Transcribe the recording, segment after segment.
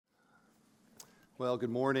Well,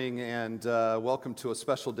 good morning and welcome to a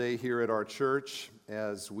special day here at our church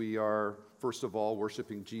as we are, first of all,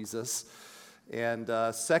 worshiping Jesus. And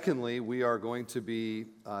secondly, we are going to be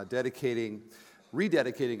rededicating,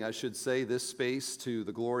 I should say, this space to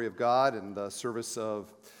the glory of God and the service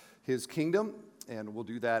of His kingdom. And we'll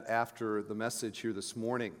do that after the message here this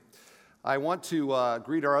morning. I want to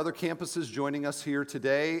greet our other campuses joining us here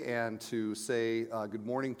today and to say good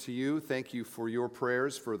morning to you. Thank you for your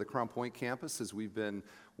prayers for the Crown Point campus as we've been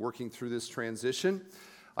working through this transition.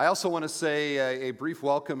 I also want to say a brief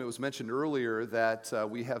welcome. It was mentioned earlier that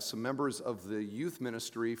we have some members of the youth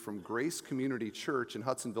ministry from Grace Community Church in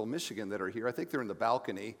Hudsonville, Michigan that are here. I think they're in the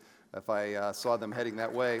balcony if I saw them heading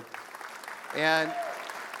that way. And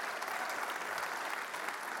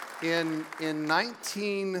in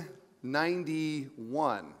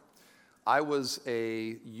 1991, I was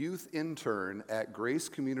a youth intern at Grace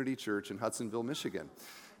Community Church in Hudsonville, Michigan.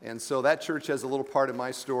 And so that church has a little part of my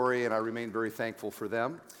story, and I remain very thankful for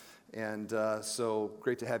them. And so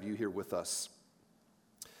great to have you here with us.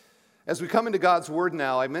 As we come into God's Word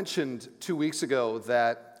now, I mentioned 2 weeks ago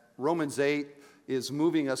that Romans 8 is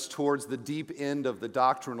moving us towards the deep end of the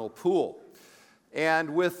doctrinal pool.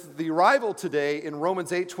 And with the arrival today in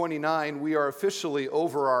Romans 8:29, we are officially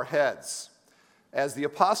over our heads, as the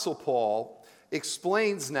Apostle Paul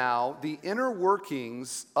explains now the inner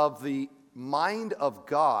workings of the mind of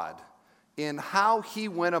God in how He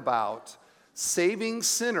went about saving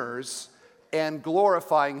sinners and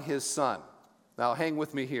glorifying His Son. Now hang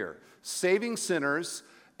with me here. Saving sinners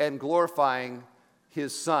and glorifying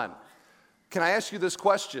His Son. Can I ask you this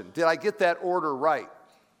question? Did I get that order right?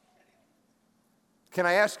 Can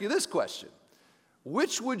I ask you this question?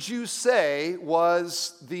 Which would you say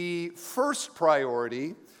was the first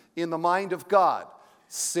priority in the mind of God?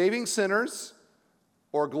 Saving sinners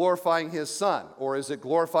or glorifying His Son? Or is it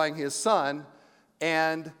glorifying His Son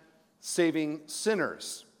and saving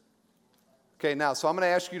sinners? Okay, now, so I'm going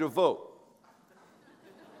to ask you to vote.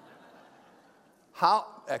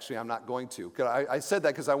 Actually, I'm not going to. I said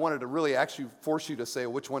that because I wanted to really actually force you to say,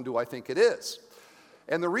 which one do I think it is?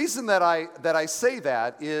 And the reason that I say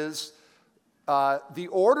that is the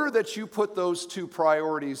order that you put those two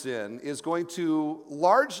priorities in is going to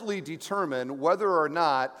largely determine whether or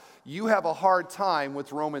not you have a hard time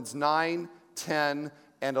with Romans 9, 10,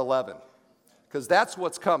 and 11. Because that's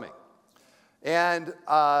what's coming. And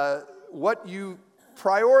what you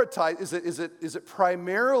prioritize, is it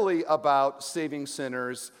primarily about saving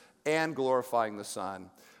sinners and glorifying the Son?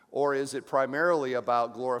 Or is it primarily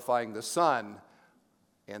about glorifying the Son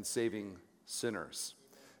and saving sinners?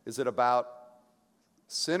 Is it about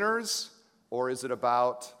sinners or is it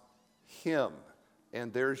about Him?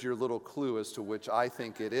 And there's your little clue as to which I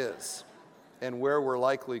think it is and where we're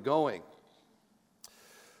likely going.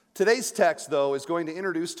 Today's text, though, is going to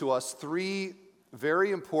introduce to us three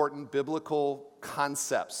very important biblical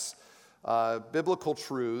concepts, biblical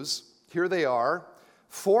truths. Here they are: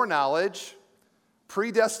 foreknowledge,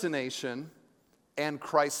 predestination, and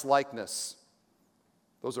Christlikeness.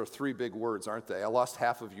 Those are three big words, aren't they? I lost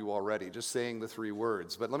half of you already just saying the three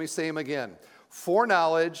words. But let me say them again.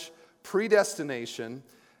 Foreknowledge, predestination,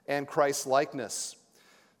 and Christlikeness.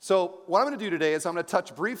 So what I'm going to do today is I'm going to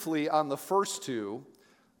touch briefly on the first two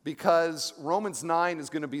because Romans 9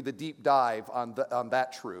 is going to be the deep dive on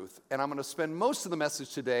that truth. And I'm going to spend most of the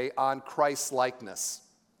message today on Christlikeness.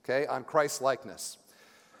 Okay, on Christlikeness.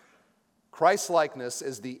 Christlikeness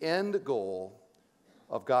is the end goal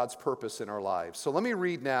of God's purpose in our lives. So let me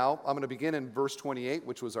read now. I'm going to begin in verse 28,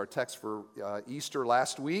 which was our text for Easter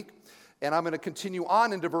last week. And I'm going to continue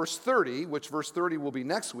on into verse 30, which verse 30 will be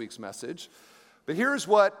next week's message. But here's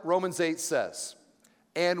what Romans 8 says.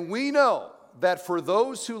 And we know that for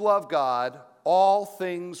those who love God, all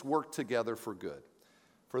things work together for good,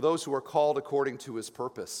 for those who are called according to His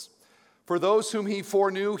purpose. For those whom He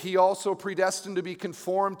foreknew, He also predestined to be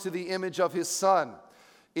conformed to the image of His Son,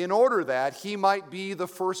 in order that He might be the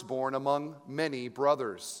firstborn among many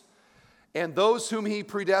brothers. And those whom He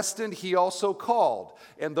predestined, He also called.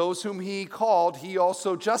 And those whom He called, He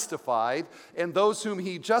also justified. And those whom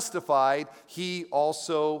He justified, He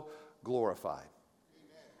also glorified.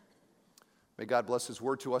 May God bless His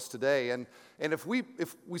word to us today. And if we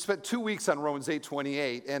spent 2 weeks on Romans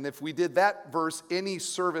 8:28, and if we did that verse any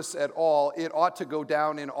service at all, it ought to go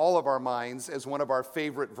down in all of our minds as one of our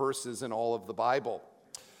favorite verses in all of the Bible.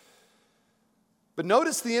 But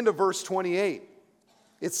notice the end of verse 28.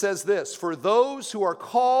 It says this: for those who are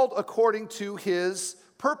called according to His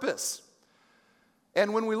purpose.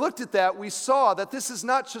 And when we looked at that, we saw that this is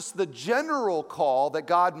not just the general call that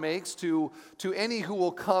God makes to any who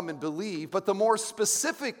will come and believe, but the more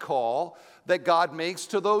specific call that God makes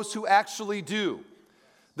to those who actually do.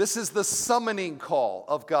 This is the summoning call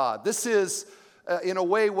of God. This is, in a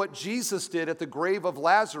way, what Jesus did at the grave of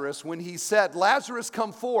Lazarus when he said, "Lazarus,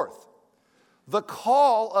 come forth." The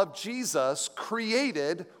call of Jesus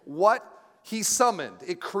created what he summoned.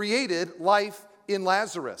 It created life in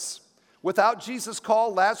Lazarus. Without Jesus'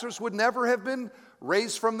 call, Lazarus would never have been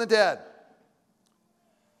raised from the dead.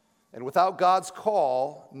 And without God's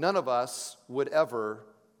call, none of us would ever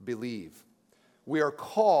believe. We are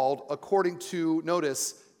called according to,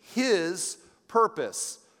 notice, His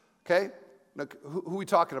purpose. Okay? Now, who are we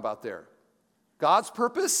talking about there? God's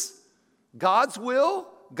purpose? God's will?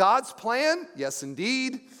 God's plan? Yes,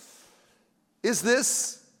 indeed. Is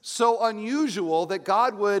this so unusual that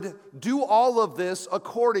God would do all of this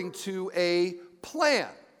according to a plan?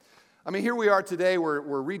 I mean, here we are today, we're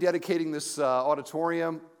rededicating this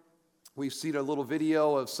auditorium. We've seen a little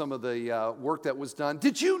video of some of the work that was done.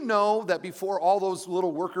 Did you know that before all those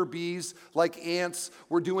little worker bees, like ants,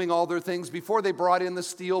 were doing all their things, before they brought in the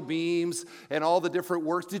steel beams and all the different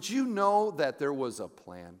works, did you know that there was a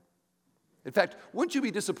plan? In fact, wouldn't you be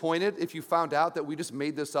disappointed if you found out that we just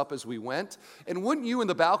made this up as we went? And wouldn't you in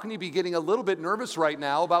the balcony be getting a little bit nervous right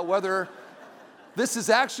now about whether this is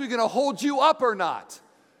actually going to hold you up or not?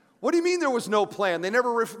 What do you mean there was no plan? They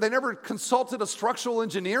never consulted a structural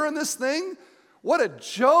engineer in this thing? What a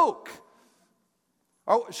joke.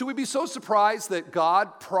 Should we be so surprised that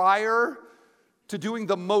God, prior to doing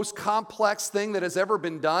the most complex thing that has ever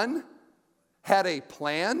been done, had a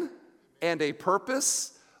plan and a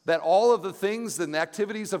purpose? That all of the things and the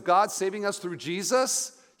activities of God saving us through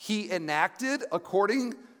Jesus, He enacted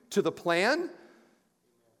according to the plan?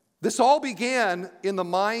 This all began in the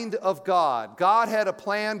mind of God. God had a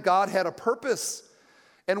plan, God had a purpose.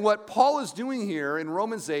 And what Paul is doing here in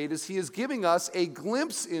Romans 8 is he is giving us a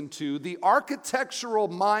glimpse into the architectural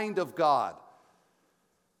mind of God.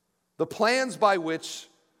 The plans by which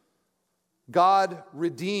God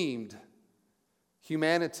redeemed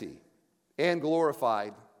humanity and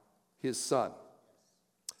glorified His Son.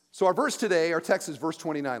 So our verse today, our text is verse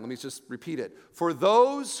 29. Let me just repeat it. For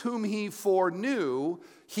those whom He foreknew,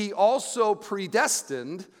 He also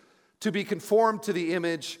predestined to be conformed to the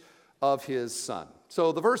image of His Son.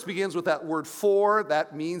 So the verse begins with that word "for."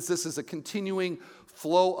 That means this is a continuing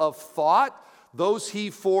flow of thought. Those He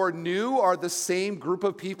foreknew are the same group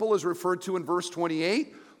of people as referred to in verse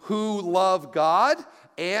 28, who love God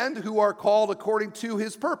and who are called according to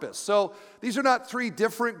His purpose. So these are not three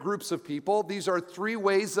different groups of people. These are three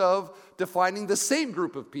ways of defining the same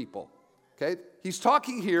group of people. Okay? He's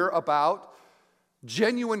talking here about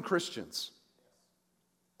genuine Christians,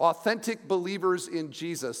 authentic believers in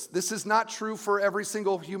Jesus. This is not true for every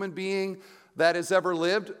single human being that has ever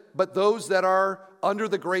lived, but those that are under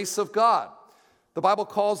the grace of God. The Bible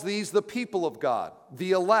calls these the people of God,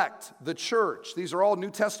 the elect, the church. These are all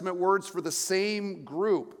New Testament words for the same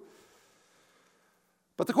group.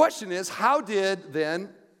 But the question is, how did then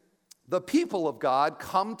the people of God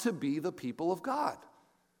come to be the people of God?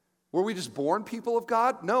 Were we just born people of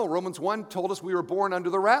God? No, Romans 1 told us we were born under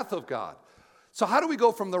the wrath of God. So how do we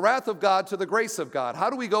go from the wrath of God to the grace of God? How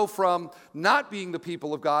do we go from not being the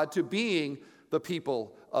people of God to being the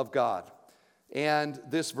people of God? And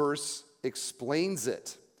this verse explains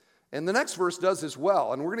it. And the next verse does as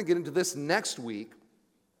well. And we're going to get into this next week.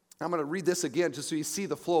 I'm going to read this again just so you see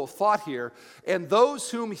the flow of thought here. And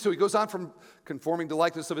those whom, so he goes on from conforming to the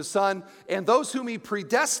likeness of His Son, and those whom He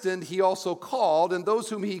predestined, He also called, and those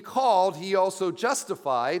whom He called, He also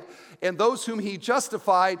justified, and those whom He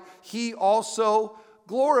justified, He also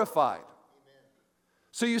glorified. Amen.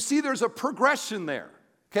 So you see there's a progression there.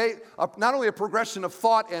 Okay, not only a progression of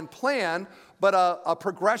thought and plan, but a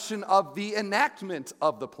progression of the enactment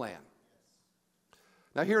of the plan.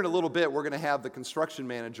 Now here in a little bit, we're going to have the construction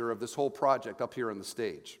manager of this whole project up here on the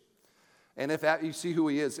stage. And if you see who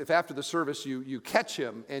he is, if after the service you catch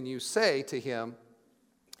him and you say to him,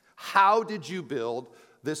 "How did you build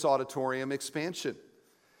this auditorium expansion?"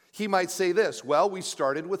 He might say this: "Well, we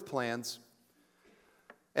started with plans.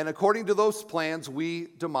 And according to those plans, we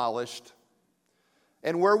demolished.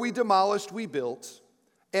 And where we demolished, we built.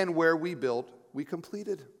 And where we built, we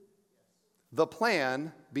completed." The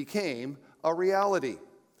plan became a reality.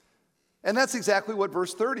 And that's exactly what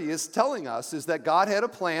verse 30 is telling us, is that God had a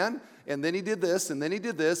plan, and then He did this, and then He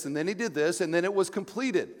did this, and then He did this, and then it was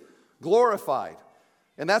completed, glorified.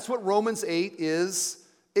 And that's what Romans 8 is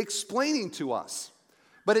explaining to us.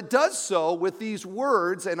 But it does so with these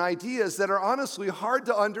words and ideas that are honestly hard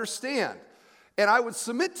to understand. And I would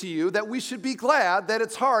submit to you that we should be glad that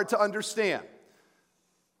it's hard to understand.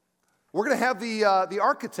 We're going to have the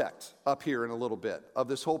architect up here in a little bit of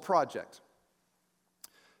this whole project.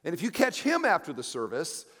 And if you catch him after the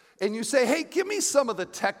service and you say, hey, give me some of the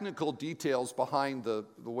technical details behind the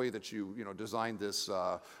way that you designed this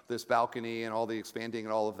balcony and all the expanding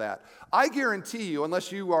and all of that, I guarantee you,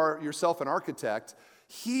 unless you are yourself an architect,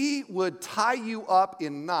 he would tie you up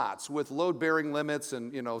in knots with load-bearing limits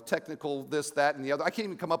and, technical this, that, and the other. I can't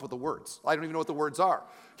even come up with the words. I don't even know what the words are.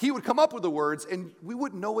 He would come up with the words, and we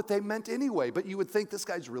wouldn't know what they meant anyway, but you would think this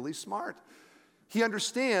guy's really smart. He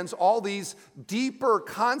understands all these deeper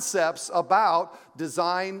concepts about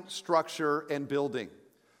design, structure, and building.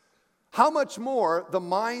 How much more the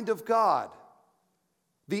mind of God,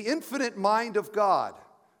 the infinite mind of God,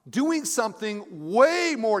 doing something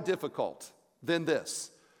way more difficult than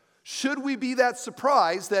this. Should we be that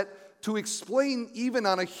surprised that to explain even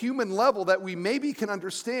on a human level that we maybe can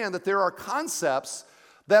understand that there are concepts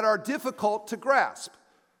that are difficult to grasp?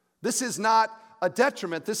 This is not a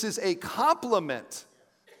detriment. This is a compliment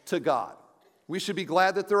to God. We should be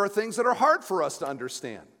glad that there are things that are hard for us to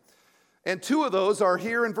understand. And two of those are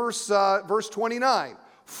here in verse 29,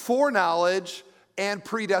 foreknowledge and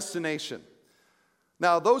predestination.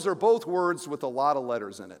 Now, those are both words with a lot of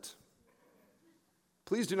letters in it.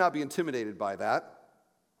 Please do not be intimidated by that.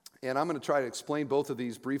 And I'm going to try to explain both of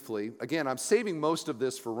these briefly. Again, I'm saving most of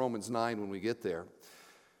this for Romans 9 when we get there.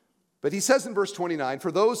 But he says in verse 29,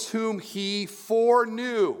 for those whom he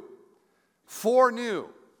foreknew.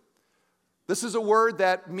 This is a word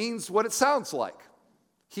that means what it sounds like.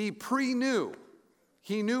 He pre-knew.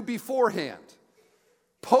 He knew beforehand.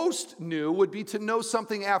 Post-knew would be to know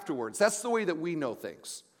something afterwards. That's the way that we know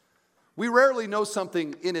things. We rarely know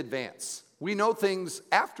something in advance. We know things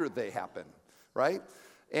after they happen, right?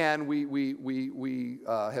 And we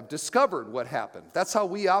have discovered what happened. That's how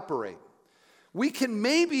we operate. We can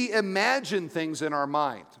maybe imagine things in our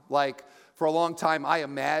mind. Like, for a long time, I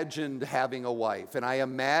imagined having a wife, and I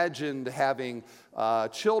imagined having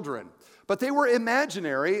children. But they were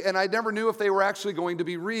imaginary, and I never knew if they were actually going to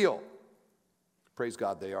be real. Praise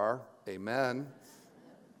God, they are. Amen.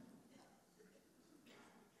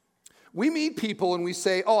 We meet people and we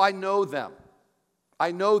say, oh, I know them.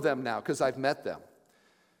 I know them now because I've met them.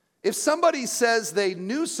 If somebody says they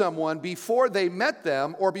knew someone before they met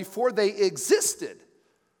them or before they existed,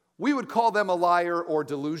 we would call them a liar or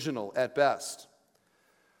delusional at best.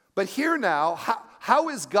 But here now, how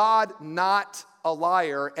is God not a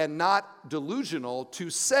liar and not delusional to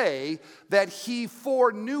say that he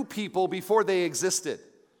foreknew people before they existed?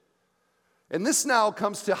 And this now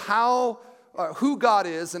comes to who God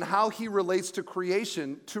is and how he relates to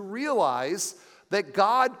creation, to realize that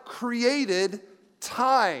God created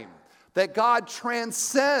time, that God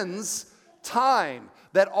transcends time,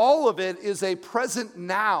 that all of it is a present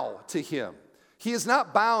now to him. He is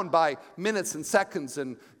not bound by minutes and seconds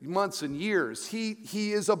and months and years. He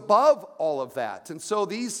is above all of that. And so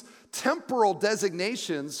these temporal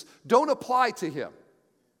designations don't apply to him.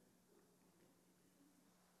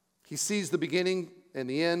 He sees the beginning and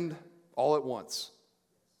the end all at once.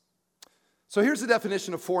 So here's the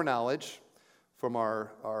definition of foreknowledge from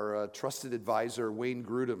our trusted advisor, Wayne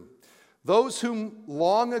Grudem. Those whom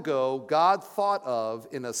long ago God thought of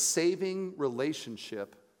in a saving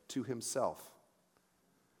relationship to himself.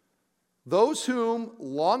 Those whom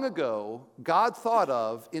long ago God thought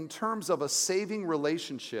of in terms of a saving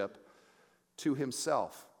relationship to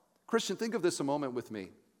himself. Christian, think of this a moment with me.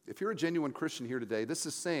 If you're a genuine Christian here today, this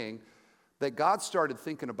is saying that God started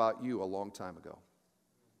thinking about you a long time ago.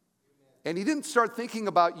 And he didn't start thinking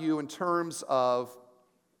about you in terms of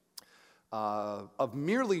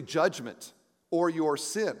merely judgment or your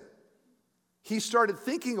sin. He started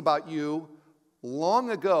thinking about you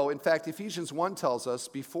long ago. In fact, Ephesians 1 tells us,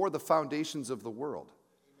 before the foundations of the world.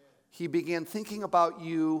 He began thinking about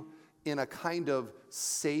you in a kind of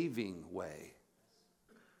saving way.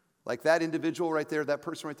 Like that individual right there, that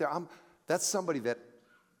person right there, that's somebody that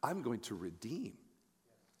I'm going to redeem.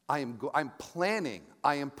 I'm planning,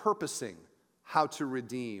 I am purposing how to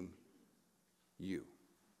redeem you.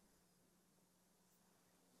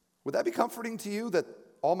 Would that be comforting to you that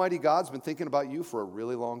Almighty God's been thinking about you for a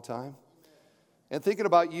really long time? And thinking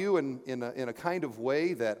about you in a kind of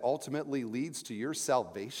way that ultimately leads to your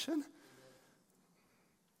salvation?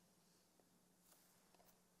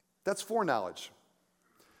 That's foreknowledge.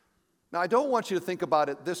 Now, I don't want you to think about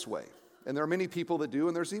it this way. And there are many people that do,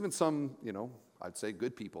 and there's even some, I'd say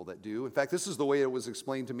good people that do. In fact, this is the way it was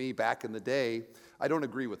explained to me back in the day. I don't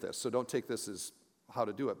agree with this, so don't take this as how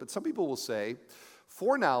to do it. But some people will say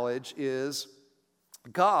foreknowledge is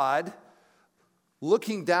God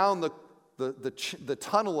looking down the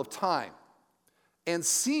tunnel of time and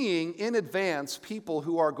seeing in advance people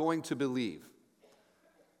who are going to believe.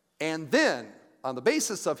 And then, on the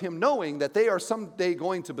basis of him knowing that they are someday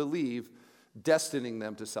going to believe, destining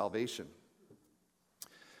them to salvation.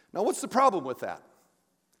 Now, what's the problem with that?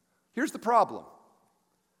 Here's the problem.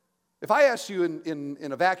 If I asked you in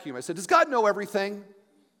a vacuum, I said, does God know everything?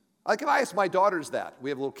 Like if I asked my daughters that,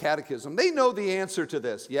 we have a little catechism, they know the answer to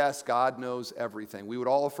this. Yes, God knows everything. We would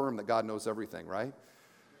all affirm that God knows everything, right?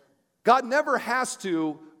 God never has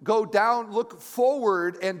to go down, look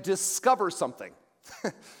forward, and discover something.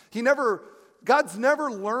 God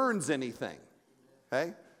never learns anything,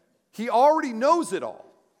 okay? He already knows it all.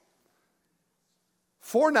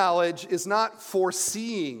 Foreknowledge is not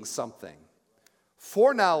foreseeing something.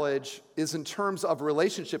 Foreknowledge is in terms of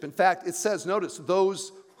relationship. In fact, it says, notice,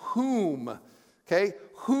 those whom, okay,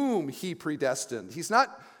 whom he predestined. He's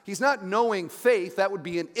not knowing faith, that would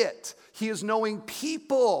be an it. He is knowing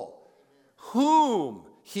people whom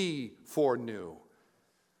he foreknew.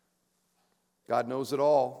 God knows it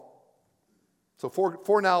all. So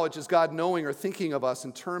foreknowledge is God knowing or thinking of us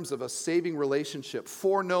in terms of a saving relationship.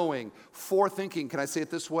 Foreknowing, forethinking, can I say it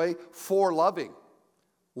this way? Foreloving.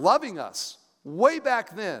 Loving us way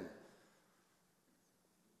back then.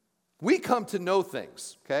 We come to know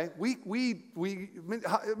things, okay?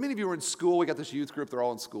 Many of you are in school. We got this youth group. They're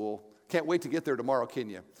all in school. Can't wait to get there tomorrow, can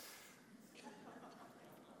you?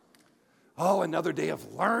 Oh, another day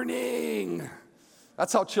of learning.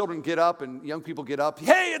 That's how children get up and young people get up.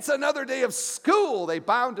 Hey, it's another day of school. They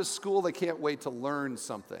bound to school. They can't wait to learn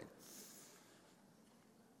something.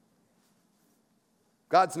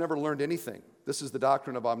 God's never learned anything. This is the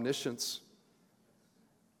doctrine of omniscience.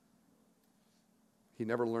 He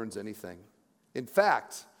never learns anything. In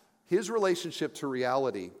fact, his relationship to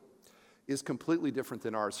reality is completely different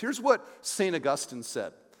than ours. Here's what St. Augustine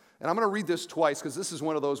said. And I'm going to read this twice because this is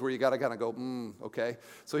one of those where you got to kind of go, okay.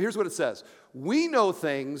 So here's what it says. We know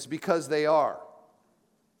things because they are,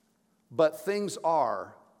 but things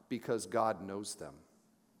are because God knows them.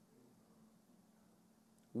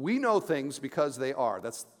 We know things because they are.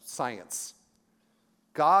 That's science.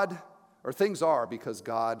 Things are because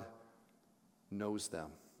God knows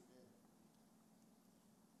them.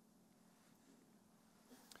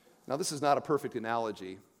 Now, this is not a perfect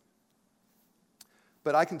analogy,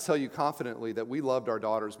 but I can tell you confidently that we loved our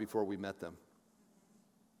daughters before we met them.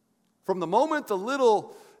 From the moment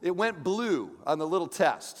it went blue on the little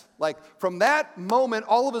test, like from that moment,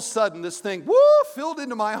 all of a sudden, this thing, filled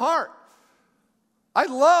into my heart. I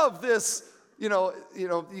love this, you go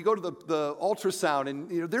to the ultrasound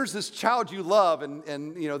and, there's this child you love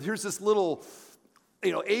and here's this little,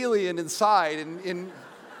 alien inside and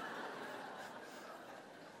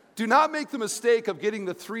do not make the mistake of getting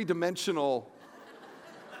the 3-dimensional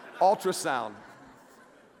ultrasound.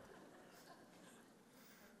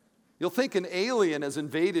 You'll think an alien has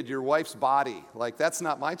invaded your wife's body. Like, that's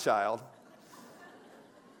not my child.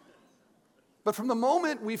 But from the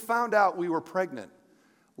moment we found out we were pregnant,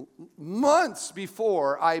 months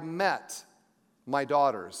before I met my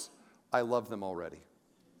daughters, I loved them already.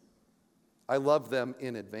 I loved them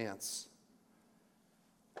in advance.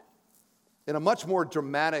 In a much more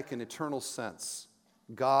dramatic and eternal sense,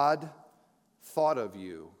 God thought of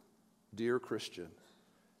you, dear Christian,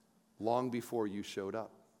 long before you showed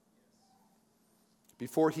up.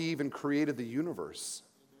 Before he even created the universe,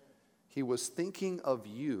 he was thinking of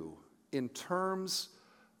you in terms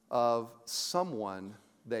of someone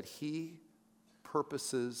that he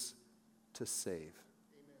purposes to save.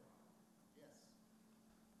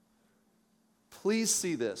 Please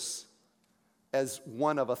see this as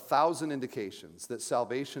one of 1,000 indications that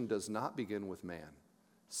salvation does not begin with man.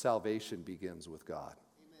 Salvation begins with God.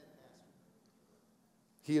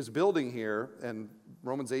 He is building here, and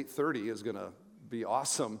Romans 8:30 is going to be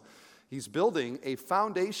awesome. He's building a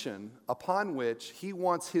foundation upon which he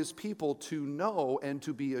wants his people to know and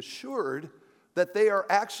to be assured that they are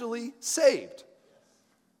actually saved.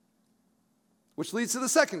 Which leads to the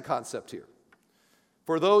second concept here.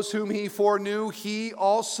 For those whom he foreknew, he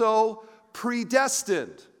also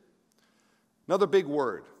predestined. Another big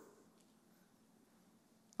word.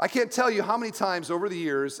 I can't tell you how many times over the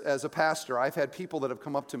years as a pastor I've had people that have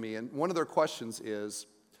come up to me and one of their questions is,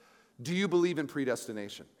 do you believe in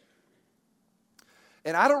predestination?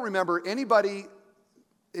 And I don't remember anybody's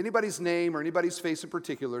name or anybody's face in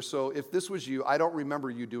particular, so if this was you, I don't remember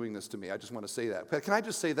you doing this to me. I just want to say that. But can I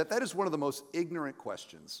just say that that is one of the most ignorant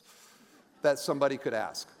questions that somebody could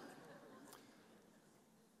ask.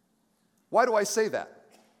 Why do I say that?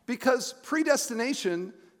 Because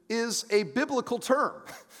predestination is a biblical term.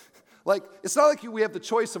 Like, it's not like we have the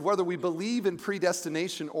choice of whether we believe in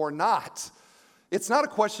predestination or not. It's not a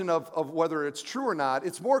question of whether it's true or not.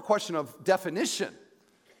 It's more a question of definition,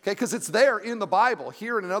 okay? Because it's there in the Bible,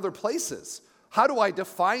 here and in other places. How do I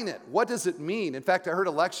define it? What does it mean? In fact, I heard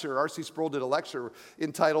a lecture, R.C. Sproul did a lecture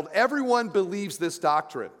entitled, "Everyone Believes This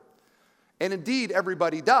Doctrine." And indeed,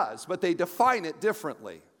 everybody does, but they define it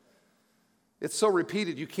differently. It's so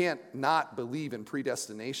repeated, you can't not believe in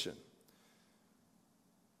predestination.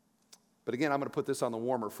 But again, I'm going to put this on the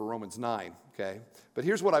warmer for Romans 9, okay? But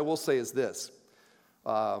here's what I will say is this.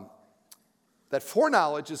 That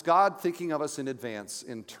foreknowledge is God thinking of us in advance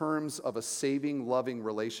in terms of a saving, loving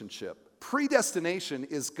relationship. Predestination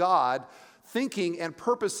is God thinking and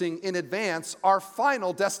purposing in advance our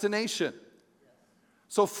final destination.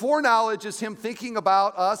 So foreknowledge is Him thinking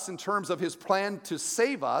about us in terms of His plan to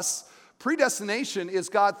save us. Predestination is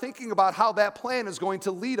God thinking about how that plan is going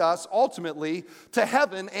to lead us ultimately to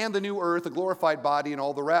heaven and the new earth, a glorified body, and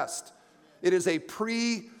all the rest. It is a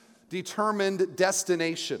predetermined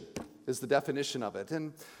destination, is the definition of it.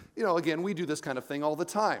 And, again, we do this kind of thing all the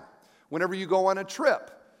time. Whenever you go on a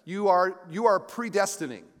trip, you are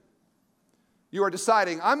predestining. You are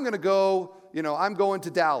deciding, I'm going to go, I'm going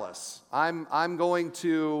to Dallas. I'm going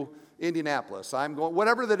to Indianapolis. I'm going,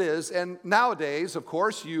 whatever that is. And nowadays, of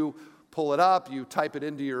course, you pull it up, you type it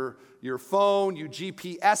into your phone, you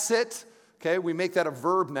GPS it. Okay, we make that a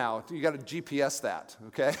verb now. You got to GPS that,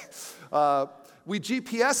 okay? We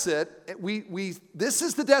GPS it. This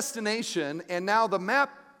is the destination, and now the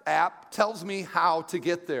map app tells me how to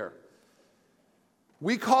get there.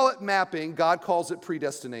 We call it mapping. God calls it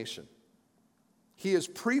predestination. He is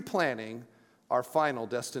pre-planning our final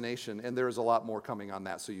destination, and there is a lot more coming on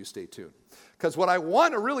that, so you stay tuned. Because what I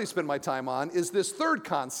want to really spend my time on is this third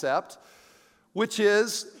concept, which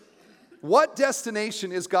is, what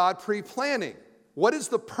destination is God pre-planning? What is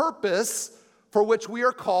the purpose for which we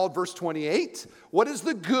are called, verse 28? What is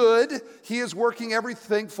the good He is working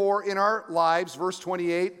everything for in our lives, verse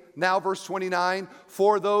 28? Now, verse 29,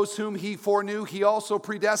 for those whom He foreknew, He also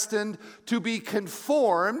predestined to be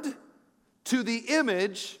conformed to the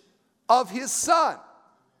image of His Son.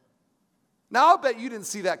 Now, I'll bet you didn't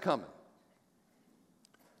see that coming.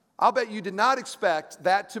 I'll bet you did not expect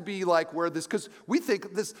that to be like where this, because we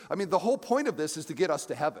think this, the whole point of this is to get us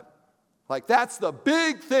to heaven. Like, that's the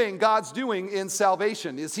big thing God's doing in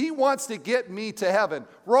salvation, is He wants to get me to heaven.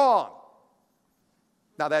 Wrong.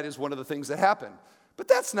 Now, that is one of the things that happen. But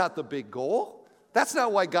that's not the big goal. That's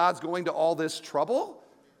not why God's going to all this trouble.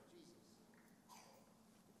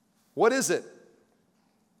 What is it?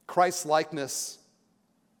 Christlikeness.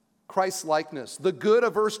 Christlikeness. The good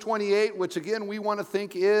of verse 28, which again we want to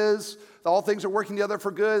think is all things are working together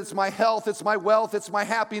for good. It's my health, it's my wealth, it's my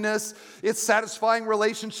happiness, it's satisfying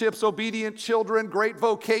relationships, obedient children, great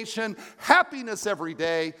vocation, happiness every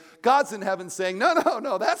day. God's in heaven saying,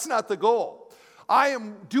 no, that's not the goal. I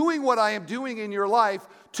am doing what I am doing in your life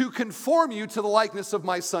to conform you to the likeness of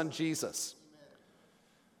my Son, Jesus.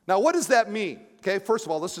 Now, what does that mean? Okay, first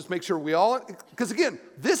of all, let's just make sure we all, because again,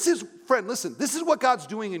 this is what God's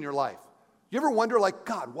doing in your life. You ever wonder, like,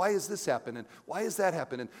 God, why is this happening? Why is that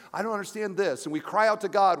happening? I don't understand this. And we cry out to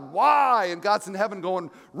God, why? And God's in heaven going,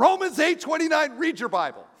 Romans 8:29, read your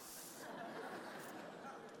Bible.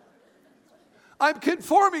 I'm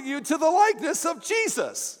conforming you to the likeness of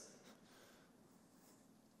Jesus.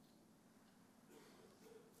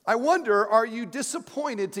 I wonder, are you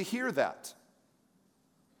disappointed to hear that?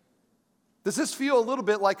 Does this feel a little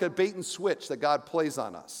bit like a bait and switch that God plays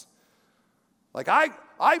on us? Like,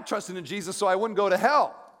 I trusted in Jesus so I wouldn't go to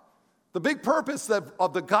hell. The big purpose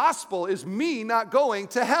of the gospel is me not going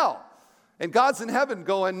to hell. And God's in heaven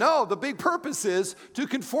going, no, the big purpose is to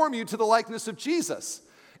conform you to the likeness of Jesus.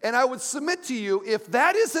 And I would submit to you, if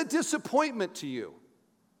that is a disappointment to you,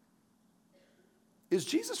 is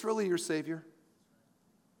Jesus really your Savior?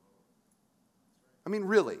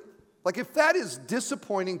 Really. Like, if that is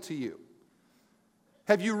disappointing to you,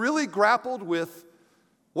 have you really grappled with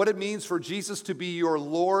what it means for Jesus to be your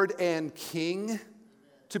Lord and King,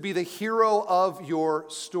 to be the hero of your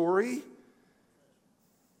story?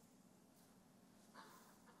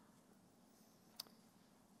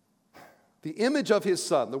 The image of His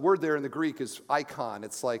Son, the word there in the Greek is icon.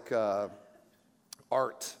 It's like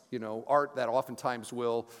art, art that oftentimes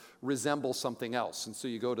will resemble something else. And so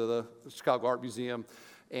you go to the Chicago Art Museum,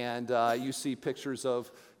 and you see pictures of,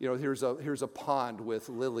 here's a pond with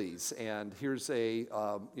lilies, and here's a,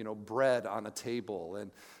 bread on a table,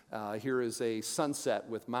 and here is a sunset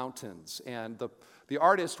with mountains. And the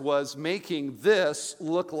artist was making this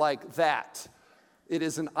look like that. It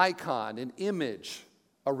is an icon, an image,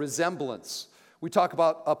 a resemblance. We talk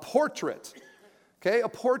about a portrait. Okay, a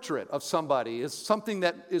portrait of somebody is something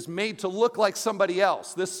that is made to look like somebody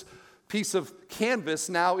else. This piece of canvas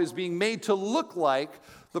now is being made to look like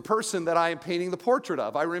the person that I am painting the portrait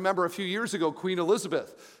of. I remember a few years ago, Queen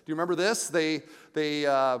Elizabeth. Do you remember this? They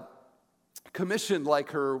commissioned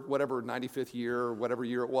like her, whatever, 95th year or whatever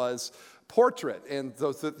year it was, portrait. And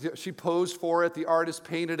she posed for it. The artist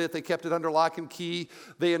painted it. They kept it under lock and key.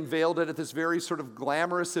 They unveiled it at this very sort of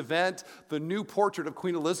glamorous event, the new portrait of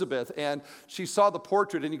Queen Elizabeth. And she saw the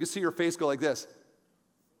portrait, and you could see her face go like this.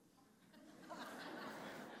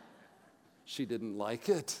 She didn't like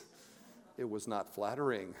it. It was not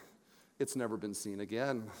flattering. It's never been seen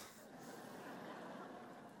again.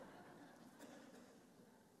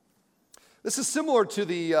 This is similar to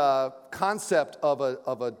the concept of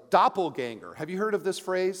a doppelganger. Have you heard of this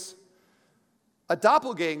phrase? A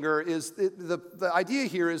doppelganger is, the idea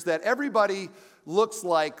here is that everybody looks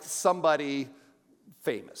like somebody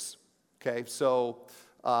famous. Okay, so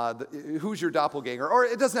who's your doppelganger? Or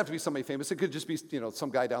it doesn't have to be somebody famous. It could just be, some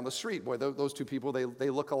guy down the street. Boy, those two people, they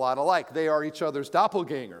look a lot alike. They are each other's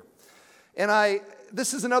doppelganger. And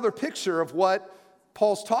this is another picture of what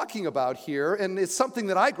Paul's talking about here, and it's something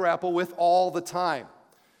that I grapple with all the time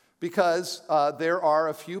because there are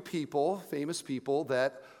a few people, famous people,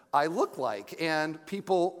 that I look like, and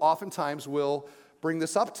people oftentimes will bring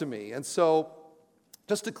this up to me. And so,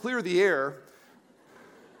 just to clear the air,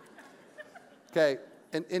 okay,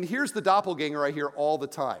 and here's the doppelganger I hear all the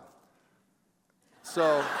time.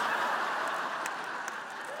 So,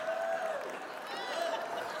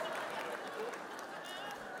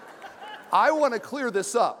 I want to clear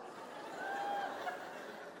this up.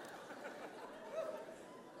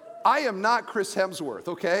 I am not Chris Hemsworth,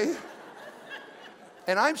 okay?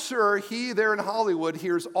 And I'm sure he there in Hollywood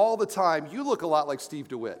hears all the time, you look a lot like Steve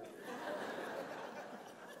DeWitt.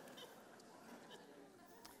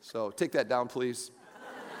 So take that down, please.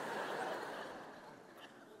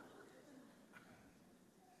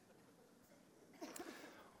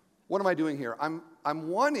 What am I doing here? I'm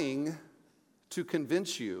wanting to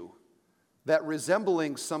convince you that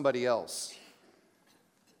resembling somebody else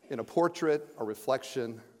in a portrait, a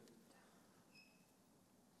reflection,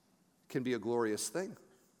 can be a glorious thing.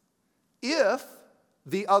 If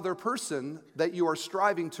the other person that you are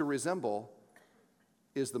striving to resemble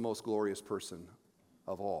is the most glorious person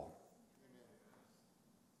of all.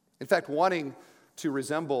 In fact, wanting to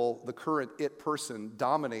resemble the current it person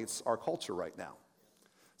dominates our culture right now.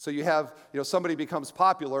 So you have, somebody becomes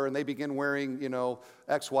popular and they begin wearing,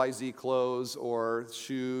 XYZ clothes or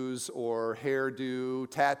shoes or hairdo,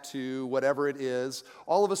 tattoo, whatever it is.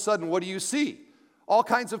 All of a sudden, what do you see? All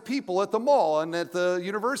kinds of people at the mall and at the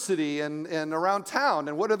university and around town.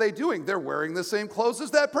 And what are they doing? They're wearing the same clothes as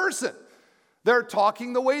that person. They're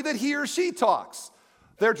talking the way that he or she talks.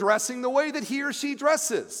 They're dressing the way that he or she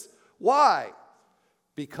dresses. Why?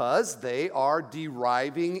 Because they are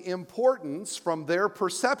deriving importance from their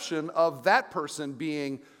perception of that person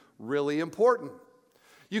being really important.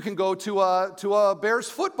 You can go to a Bears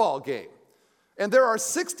football game, and there are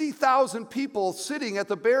 60,000 people sitting at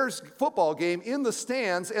the Bears football game in the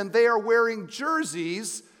stands, and they are wearing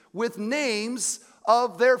jerseys with names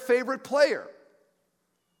of their favorite player.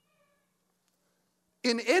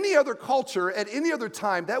 In any other culture, at any other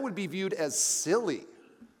time, that would be viewed as silly.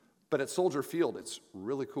 But at Soldier Field, it's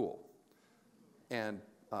really cool and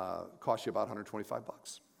costs you about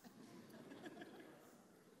 $125.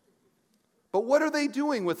 But what are they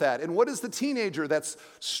doing with that? And what is the teenager that's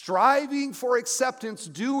striving for acceptance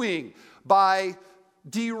doing by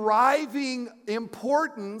deriving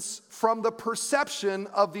importance from the perception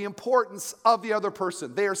of the importance of the other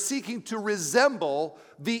person? They are seeking to resemble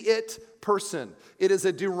the it person. It is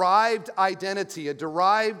a derived identity, a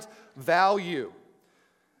derived value.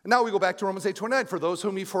 And now we go back to Romans 8:29. For those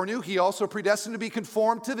whom he foreknew, he also predestined to be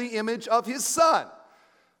conformed to the image of his Son.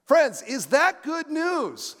 Friends, is that good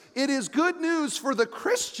news? It is good news for the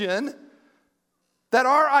Christian that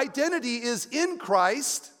our identity is in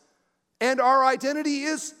Christ and our identity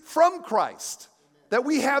is from Christ. That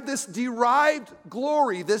we have this derived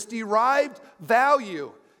glory, this derived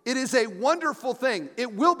value. It is a wonderful thing.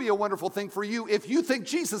 It will be a wonderful thing for you if you think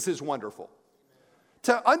Jesus is wonderful.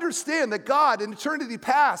 To understand that God in eternity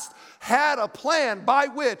past had a plan by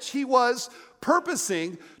which he was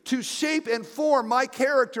purposing to shape and form my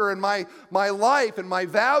character and my life and my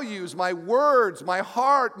values, my words, my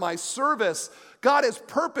heart, my service. God has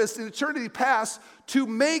purposed in eternity past to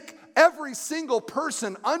make every single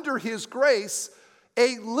person under his grace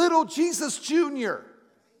a little Jesus Jr.,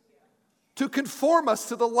 to conform us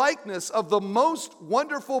to the likeness of the most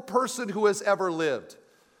wonderful person who has ever lived.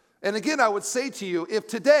 And again, I would say to you, if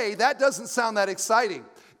today that doesn't sound that exciting,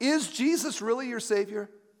 is Jesus really your Savior?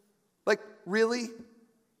 Like, really?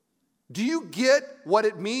 Do you get what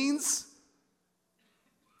it means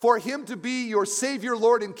for him to be your Savior,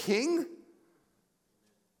 Lord, and King?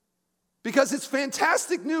 Because it's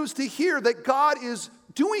fantastic news to hear that God is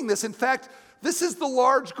doing this. In fact, this is the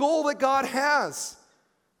large goal that God has.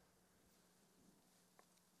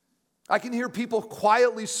 I can hear people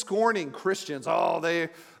quietly scorning Christians. Oh,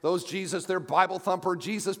 they're Bible thumper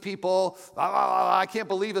Jesus people. I can't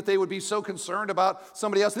believe that they would be so concerned about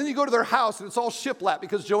somebody else. And then you go to their house and it's all shiplap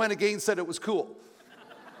because Joanna Gaines said it was cool.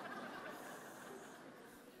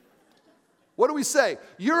 What do we say?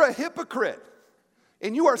 You're a hypocrite.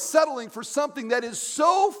 And you are settling for something that is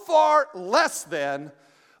so far less than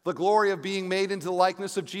the glory of being made into the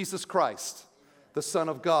likeness of Jesus Christ, the Son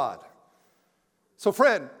of God. So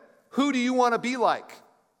friend, who do you want to be like?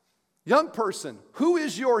 Young person, who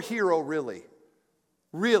is your hero really?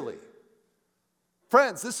 Really?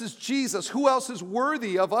 Friends, this is Jesus. Who else is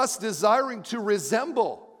worthy of us desiring to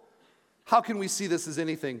resemble? How can we see this as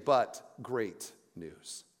anything but great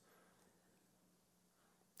news?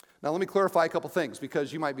 Now, let me clarify a couple things,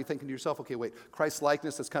 because you might be thinking to yourself, okay, wait,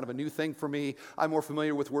 Christ-likeness, that's kind of a new thing for me. I'm more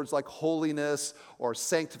familiar with words like holiness or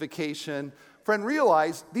sanctification. Friend,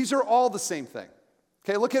 realize these are all the same thing.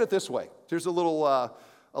 Okay, look at it this way. There's a little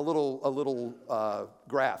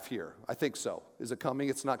graph here. I think so. Is it coming?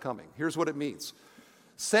 It's not coming. Here's what it means.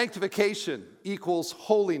 Sanctification equals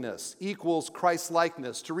holiness, equals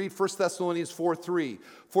Christ-likeness. To read 1 Thessalonians 4:3,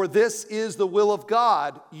 for this is the will of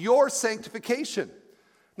God, your sanctification.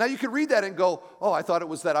 Now you could read that and go, oh, I thought it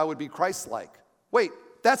was that I would be Christ-like. Wait,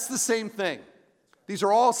 that's the same thing. These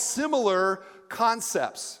are all similar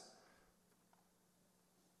concepts.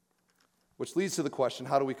 Which leads to the question,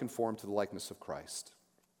 how do we conform to the likeness of Christ?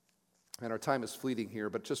 And our time is fleeting here,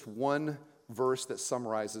 but just one verse that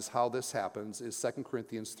summarizes how this happens is 2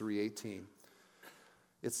 Corinthians 3:18.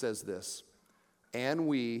 It says this, and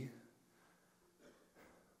we,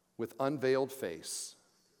 with unveiled face,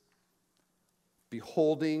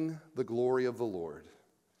 beholding the glory of the Lord,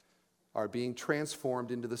 are being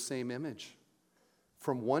transformed into the same image,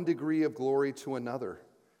 from one degree of glory to another.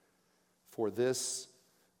 For this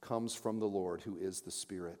comes from the Lord, who is the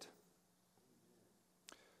Spirit.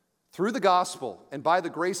 Through the gospel and by the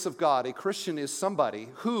grace of God, a Christian is somebody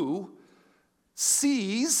who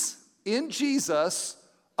sees in Jesus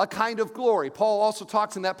a kind of glory. Paul also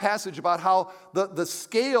talks in that passage about how the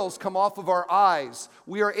scales come off of our eyes.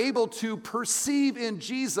 We are able to perceive in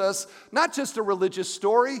Jesus not just a religious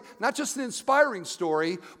story, not just an inspiring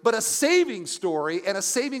story, but a saving story and a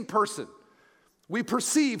saving person. We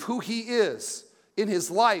perceive who he is in his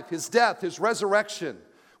life, his death, his resurrection.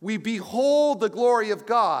 We behold the glory of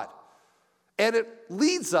God. And it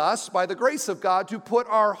leads us, by the grace of God, to put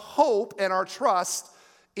our hope and our trust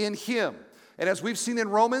in him. And as we've seen in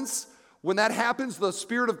Romans, when that happens, the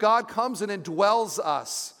Spirit of God comes and indwells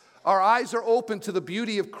us. Our eyes are open to the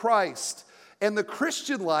beauty of Christ. And the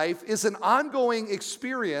Christian life is an ongoing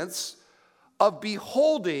experience of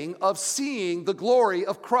beholding, of seeing the glory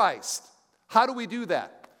of Christ. How do we do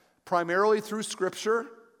that? Primarily through Scripture,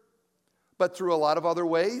 but through a lot of other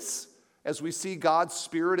ways. As we see God's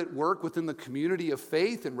Spirit at work within the community of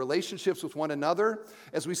faith and relationships with one another,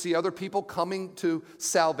 as we see other people coming to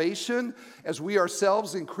salvation, as we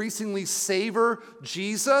ourselves increasingly savor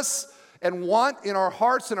Jesus and want in our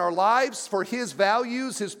hearts and our lives for his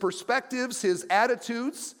values, his perspectives, his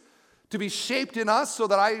attitudes to be shaped in us so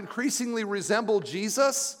that I increasingly resemble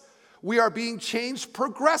Jesus, we are being changed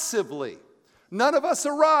progressively. None of us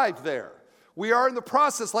arrived there. We are in the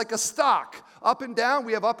process like a stock, up and down.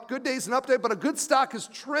 We have good days and up days, but a good stock is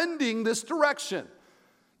trending this direction.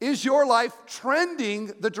 Is your life trending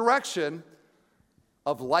the direction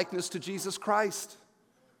of likeness to Jesus Christ?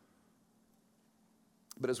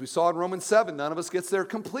 But as we saw in Romans 7, none of us gets there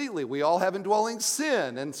completely. We all have indwelling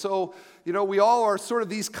sin. And so, we all are sort of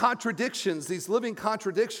these contradictions, these living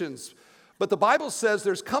contradictions. But the Bible says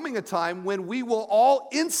there's coming a time when we will all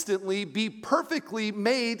instantly be perfectly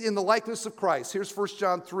made in the likeness of Christ. Here's 1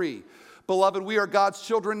 John 3. Beloved, we are God's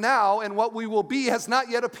children now, and what we will be has not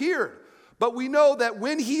yet appeared. But we know that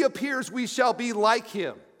when he appears, we shall be like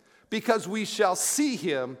him, because we shall see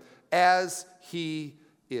him as he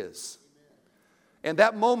is. And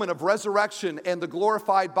that moment of resurrection and the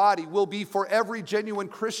glorified body will be for every genuine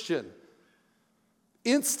Christian.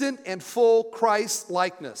 Instant and full Christ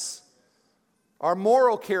likeness. Our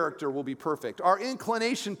moral character will be perfect. Our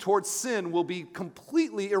inclination towards sin will be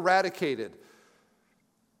completely eradicated.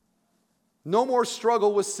 No more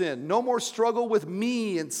struggle with sin. No more struggle with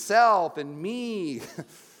me and self and me.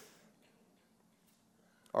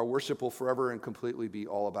 Our worship will forever and completely be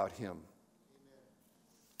all about him.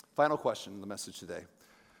 Final question in the message today.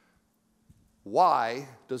 Why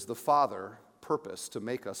does the Father purpose to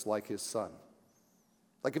make us like his Son?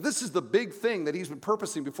 Like, if this is the big thing that he's been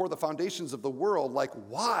purposing before the foundations of the world, like,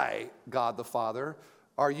 why, God the Father,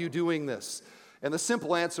 are you doing this? And the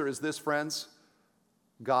simple answer is this, friends.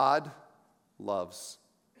 God loves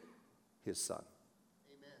his Son.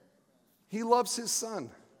 Amen. He loves his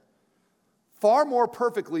Son far more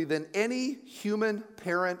perfectly than any human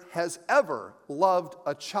parent has ever loved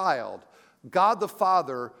a child. God the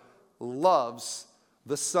Father loves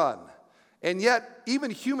the Son. And yet, even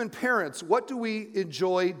human parents, what do we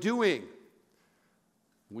enjoy doing?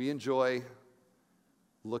 We enjoy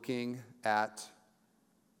looking at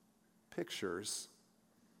pictures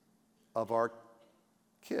of our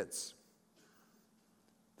kids.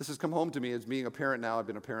 This has come home to me as being a parent now. I've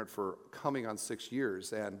been a parent for coming on 6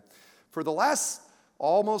 years. And for the last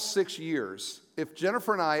almost 6 years, if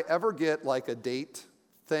Jennifer and I ever get like a date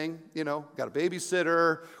thing, got a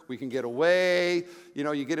babysitter, we can get away,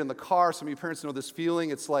 you get in the car. Some of you parents know this feeling.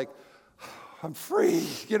 It's like, I'm free,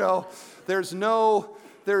 there's no,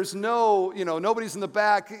 nobody's in the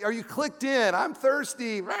back. Are you clicked in? I'm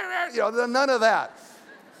thirsty, none of that.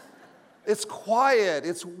 It's quiet.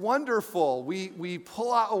 It's wonderful. We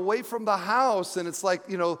pull out away from the house, and it's like,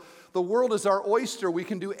 the world is our oyster. We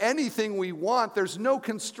can do anything we want. There's no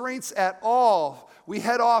constraints at all. We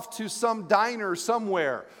head off to some diner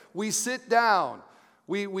somewhere. We sit down.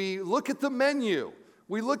 We look at the menu.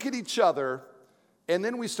 We look at each other, and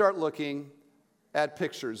then we start looking at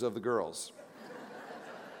pictures of the girls.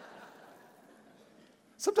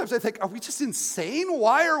 Sometimes I think, are we just insane?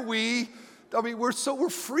 Why are we? We're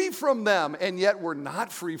free from them, and yet we're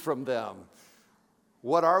not free from them.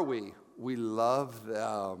 What are we? We love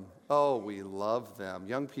them. Oh, we love them.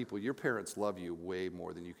 Young people, your parents love you way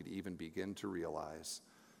more than you could even begin to realize.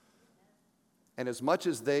 And as much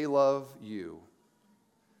as they love you,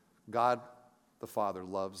 God the Father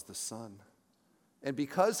loves the Son. And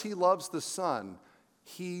because he loves the Son,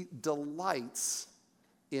 he delights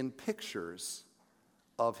in pictures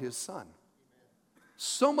of his Son.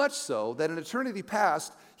 So much so that in eternity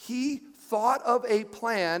past, he thought of a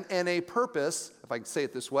plan and a purpose, if I can say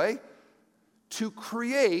it this way, to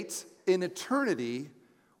create an eternity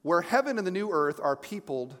where heaven and the new earth are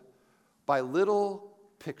peopled by little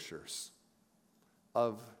pictures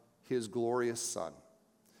of his glorious Son,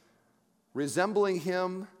 resembling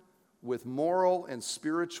him with moral and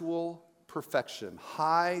spiritual perfection,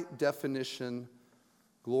 high definition,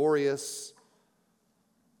 glorious,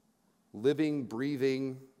 living,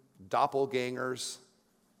 breathing doppelgangers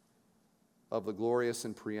of the glorious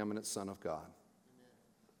and preeminent Son of God.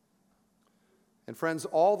 And friends,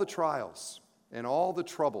 all the trials and all the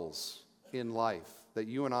troubles in life that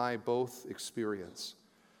you and I both experience,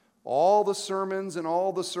 all the sermons and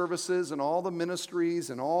all the services and all the ministries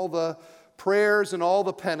and all the prayers and all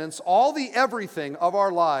the penance, all the everything of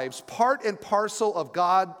our lives, part and parcel of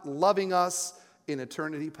God loving us in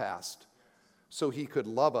eternity past, so he could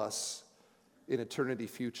love us in eternity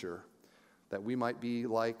future, that we might be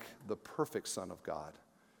like the perfect Son of God,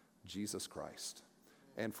 Jesus Christ.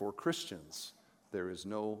 And for Christians, there is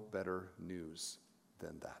no better news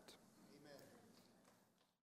than that.